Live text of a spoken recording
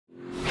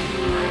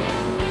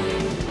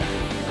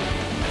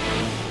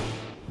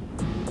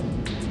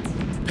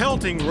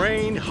Pelting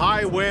rain,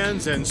 high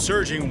winds, and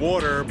surging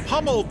water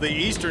pummeled the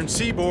eastern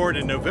seaboard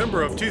in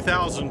November of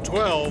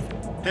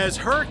 2012 as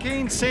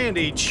Hurricane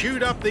Sandy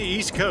chewed up the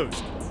East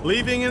Coast,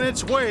 leaving in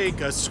its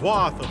wake a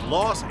swath of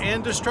loss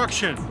and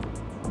destruction.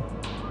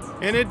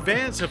 In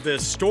advance of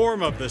this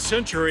storm of the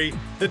century,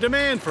 the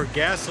demand for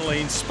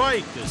gasoline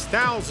spiked as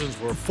thousands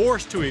were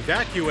forced to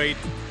evacuate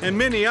and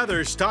many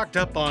others stocked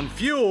up on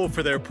fuel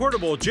for their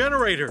portable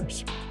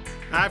generators.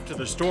 After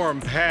the storm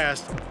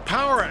passed,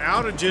 power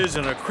outages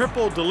and a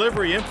crippled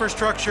delivery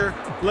infrastructure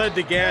led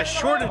to gas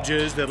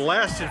shortages that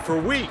lasted for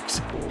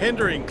weeks,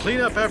 hindering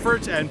cleanup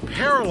efforts and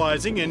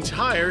paralyzing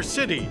entire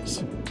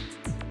cities.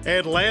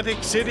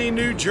 Atlantic City,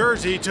 New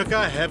Jersey took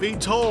a heavy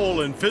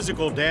toll in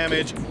physical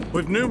damage,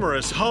 with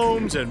numerous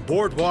homes and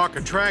boardwalk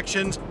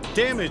attractions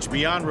damaged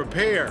beyond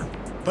repair.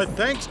 But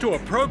thanks to a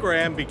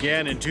program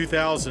began in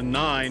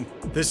 2009,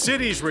 the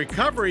city's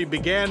recovery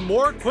began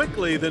more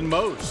quickly than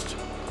most.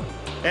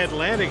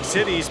 Atlantic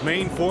City's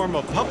main form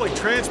of public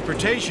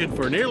transportation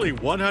for nearly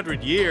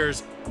 100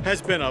 years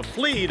has been a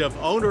fleet of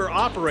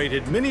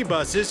owner-operated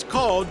minibuses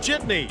called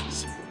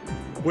Jitneys.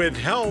 With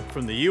help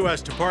from the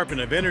U.S.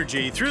 Department of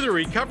Energy through the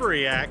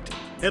Recovery Act,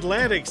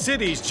 Atlantic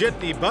City's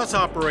Jitney bus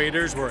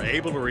operators were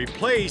able to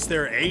replace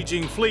their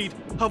aging fleet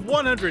of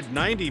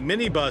 190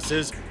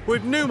 minibuses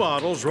with new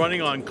models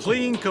running on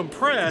clean,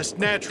 compressed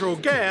natural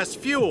gas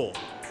fuel.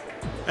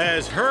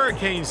 As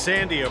Hurricane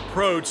Sandy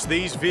approached,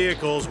 these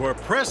vehicles were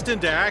pressed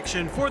into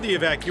action for the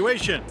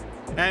evacuation.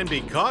 And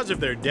because of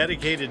their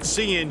dedicated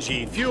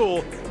CNG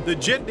fuel, the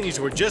Jitneys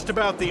were just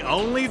about the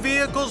only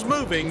vehicles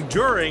moving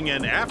during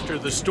and after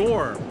the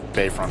storm.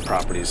 Bayfront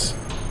properties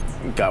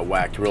got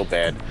whacked real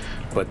bad,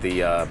 but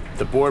the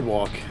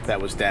boardwalk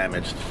that was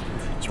damaged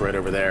is right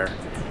over there.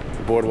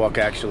 The boardwalk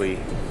actually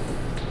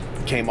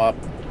came up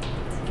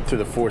through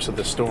the force of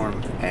the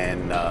storm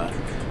and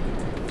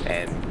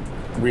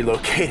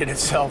relocated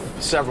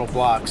itself several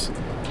blocks,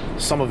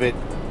 some of it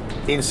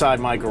inside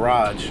my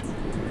garage.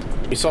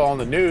 We saw on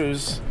the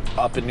news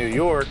up in New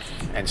York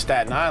and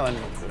Staten Island,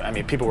 I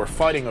mean, people were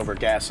fighting over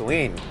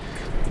gasoline.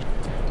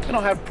 We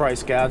don't have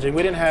price gouging.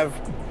 We didn't have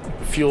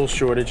fuel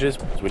shortages.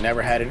 We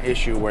never had an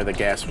issue where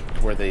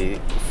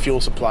the fuel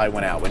supply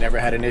went out. We never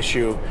had an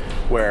issue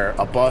where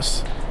a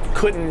bus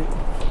couldn't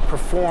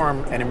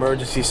perform an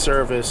emergency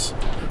service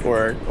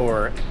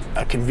or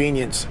a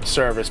convenience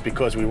service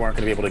because we weren't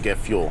going to be able to get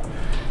fuel.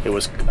 It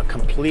was a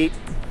complete,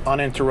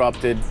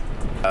 uninterrupted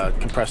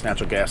compressed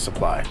natural gas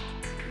supply.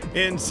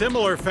 In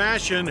similar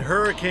fashion,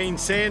 Hurricane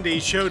Sandy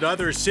showed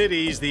other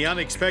cities the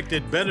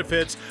unexpected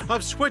benefits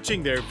of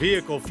switching their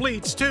vehicle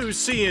fleets to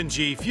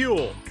CNG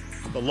fuel.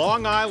 The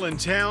Long Island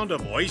town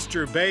of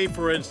Oyster Bay,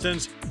 for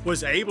instance,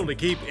 was able to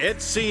keep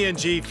its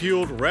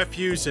CNG-fueled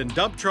refuse and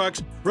dump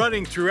trucks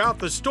running throughout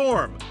the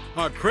storm,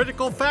 a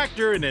critical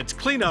factor in its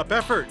cleanup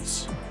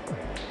efforts.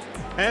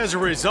 As a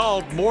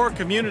result, more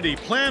community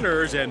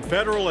planners and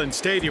federal and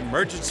state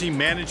emergency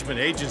management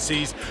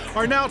agencies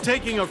are now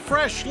taking a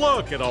fresh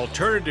look at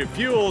alternative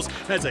fuels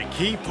as a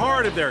key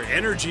part of their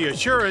energy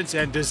assurance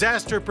and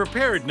disaster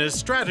preparedness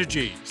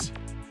strategies.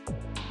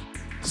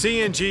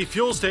 CNG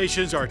fuel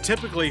stations are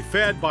typically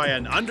fed by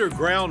an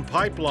underground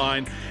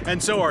pipeline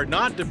and so are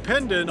not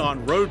dependent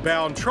on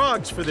road-bound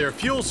trucks for their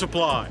fuel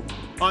supply.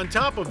 On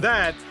top of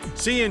that,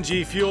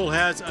 CNG fuel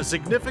has a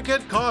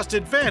significant cost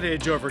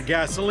advantage over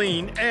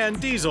gasoline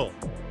and diesel.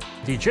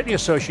 The Jitney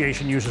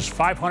Association uses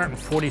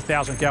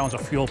 540,000 gallons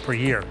of fuel per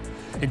year.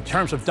 In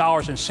terms of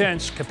dollars and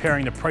cents,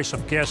 comparing the price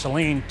of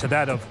gasoline to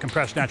that of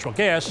compressed natural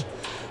gas,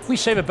 we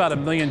save about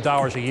 $1 million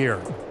a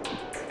year.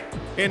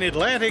 In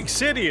Atlantic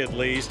City, at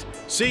least,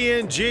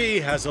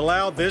 CNG has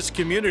allowed this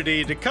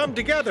community to come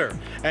together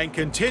and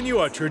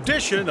continue a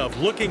tradition of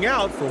looking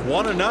out for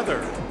one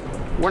another.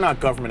 We're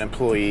not government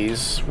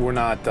employees. We're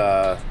not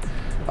a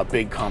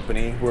big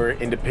company. We're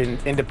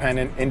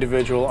independent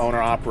individual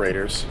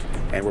owner-operators,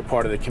 and we're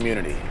part of the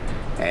community.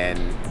 And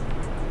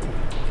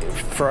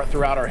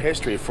throughout our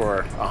history,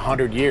 for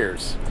 100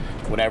 years,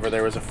 whenever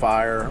there was a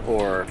fire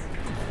or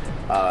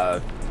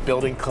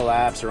building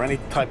collapse or any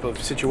type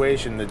of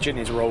situation, the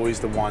Jitneys were always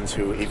the ones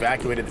who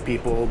evacuated the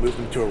people, moved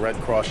them to a Red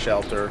Cross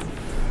shelter,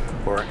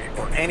 or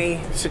any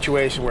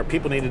situation where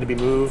people needed to be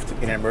moved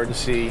in an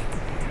emergency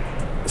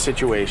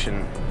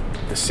situation.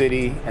 The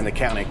city and the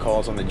county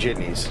calls on the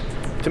Jitneys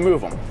to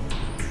move them.